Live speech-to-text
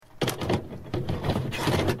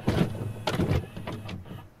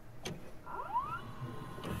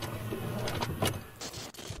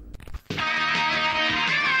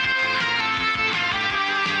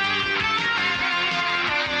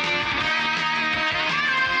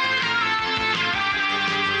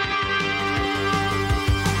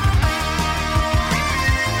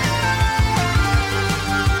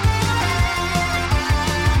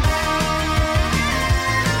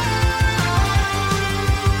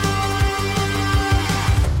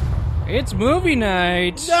It's movie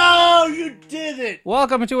night. No, you didn't.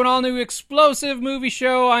 Welcome to an all-new explosive movie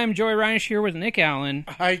show. I am Joey Reinish here with Nick Allen.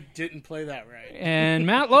 I didn't play that right. And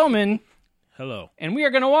Matt Lohman. Hello. And we are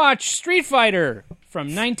going to watch Street Fighter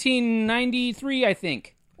from 1993, I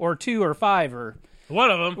think. Or 2 or 5 or...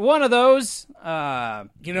 One of them. One of those.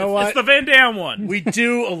 You know what? It's the Van Damme one. We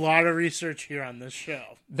do a lot of research here on this show.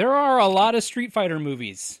 There are a lot of Street Fighter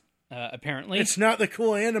movies, apparently. It's not the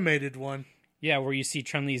cool animated one. Yeah, where you see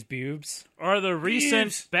Chun-Li's boobs. Or the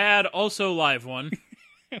recent bad also live one.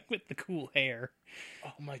 With the cool hair.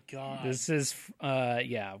 Oh my god. This is,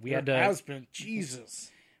 yeah, we had Your to husband,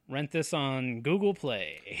 Jesus. rent this on Google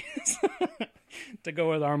Play to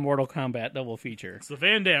go with our Mortal Kombat double feature. It's the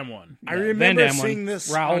Van Damme one. I Van remember Damme seeing one.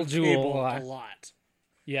 this Raoul on Juul cable a lot. a lot.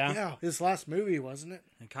 Yeah? Yeah, his last movie, wasn't it?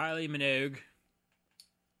 And Kylie Minogue.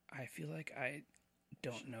 I feel like I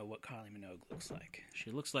don't know what Kylie Minogue looks like. She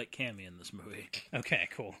looks like Cammy in this movie. Okay,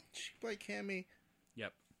 cool. She played Cammy.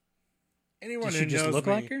 Yep. Anyone Does who she just knows look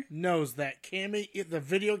me like her? knows that Cammy, the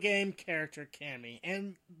video game character Cammy,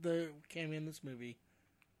 and the Cammy in this movie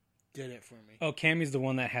did it for me. Oh, Cammy's the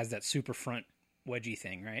one that has that super front wedgie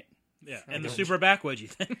thing, right? Yeah, and the super back wedgie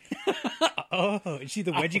thing. Oh, is she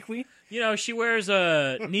the wedgie queen? You know, she wears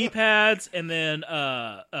knee pads and then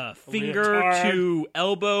finger leotard. to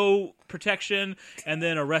elbow protection and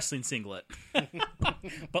then a wrestling singlet.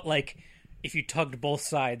 But like, if you tugged both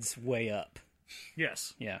sides way up.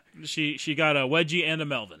 Yes. Yeah. She got a wedgie and a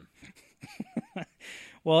Melvin.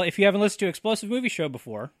 Well, if you haven't listened to Explosive Movie Show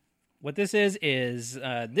before, what this is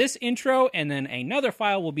this intro and then another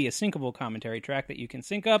file will be a syncable commentary track that you can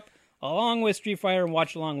sync up along with Street Fighter and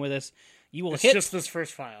watch along with us. You will It's hit just this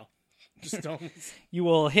first file. Just don't. you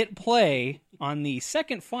will hit play on the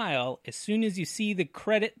second file as soon as you see the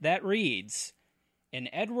credit that reads an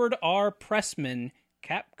Edward R. Pressman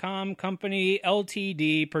Capcom Company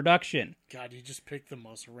Ltd. production. God, you just picked the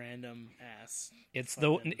most random ass. It's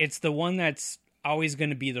the one that's always going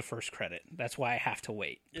to be the first credit. That's why I have to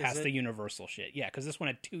wait past it? the Universal shit. Yeah, because this one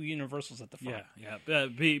had 2 Universals at the front. Yeah.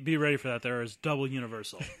 Be ready for that. There is double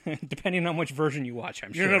Universal. Depending on which version you watch,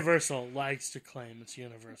 I'm sure. Universal likes to claim it's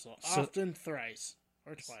Universal. Often thrice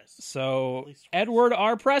or twice. So, Edward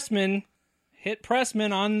R. Pressman hit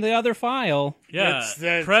Pressman on the other file. Yeah.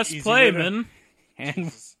 That's Press easy play, way to- man.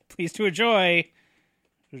 And please to enjoy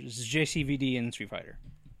JCVD and Street Fighter.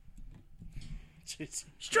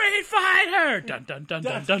 Street Fighter! Dun dun dun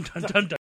dun dun dun dun dun.